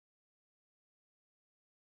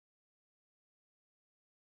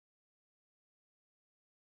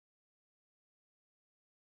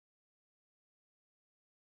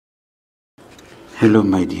Hello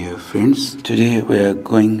my dear friends, today we are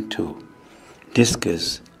going to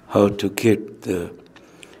discuss how to get the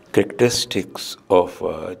characteristics of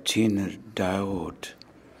a Zener diode.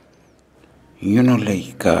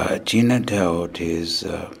 Zener diode is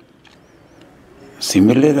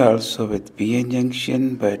similar also with PN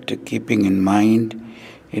junction, but keeping in mind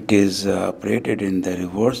it is operated in the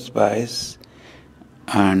reverse bias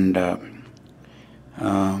and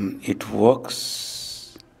it works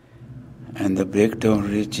and the breakdown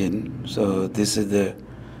region. So this is the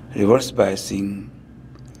reverse biasing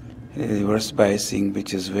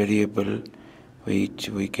which is variable, which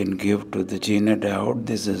we can give to the Zener diode.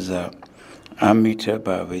 This is a ammeter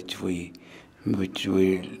by which we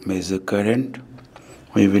measure current.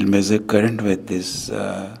 We will measure current with this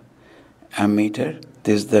ammeter.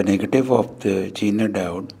 This is the negative of the Zener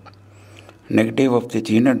diode. Negative of the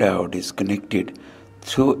Zener diode is connected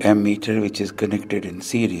through ammeter, which is connected in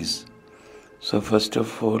series. So first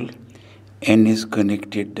of all, N is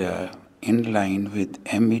connected in line with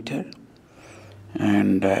ammeter,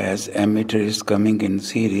 and as ammeter is coming in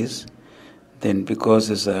series, then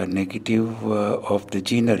because it's a negative of the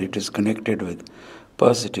Zener, it is connected with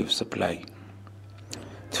positive supply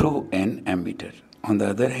through N ammeter. On the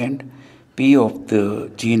other hand, P of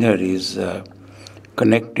the Zener is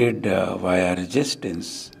connected via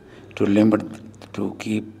resistance to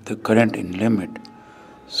keep the current in limit.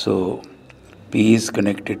 So P is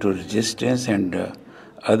connected to resistance, and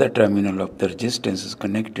other terminal of the resistance is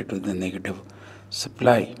connected to the negative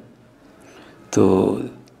supply. To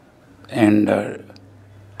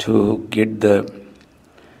get the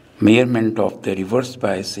measurement of the reverse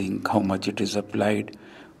biasing, how much it is applied,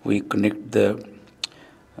 we connect the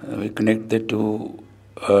two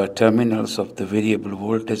terminals of the variable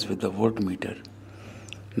voltage with the voltmeter.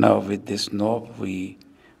 Now with this knob we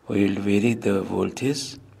will vary the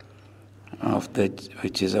voltage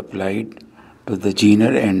which is applied to the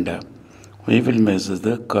Zener, and we will measure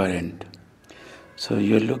the current. So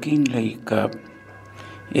you're looking like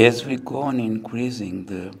as we go on increasing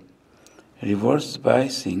the reverse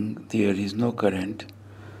biasing, there is no current.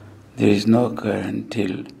 There is no current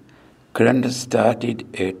till current started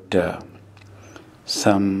at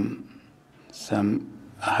some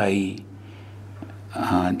high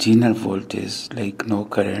Zener voltage, like no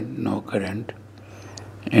current.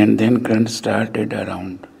 And then current started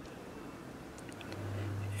around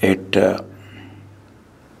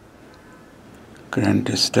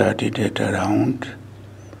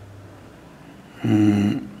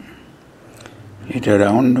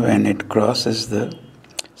when it crosses the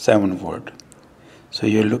 7 volt. So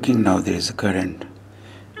you're looking now there is a current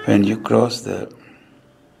when you cross the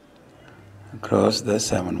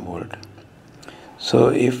 7 volt. So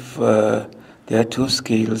if there are two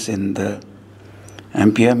scales in the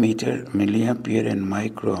ampere meter, milliampere and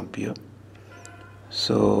microampere,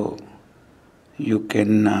 so you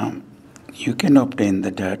can obtain the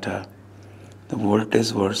data, the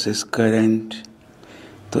voltage versus current.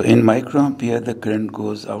 So in microampere the current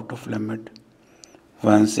goes out of limit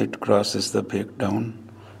once it crosses the breakdown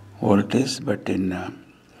voltage, but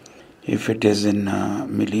if it is in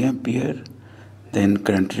milliampere, then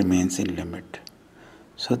current remains in limit.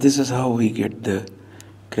 So this is how we get the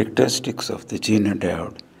characteristics of the Zener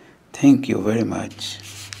diode. Thank you very much.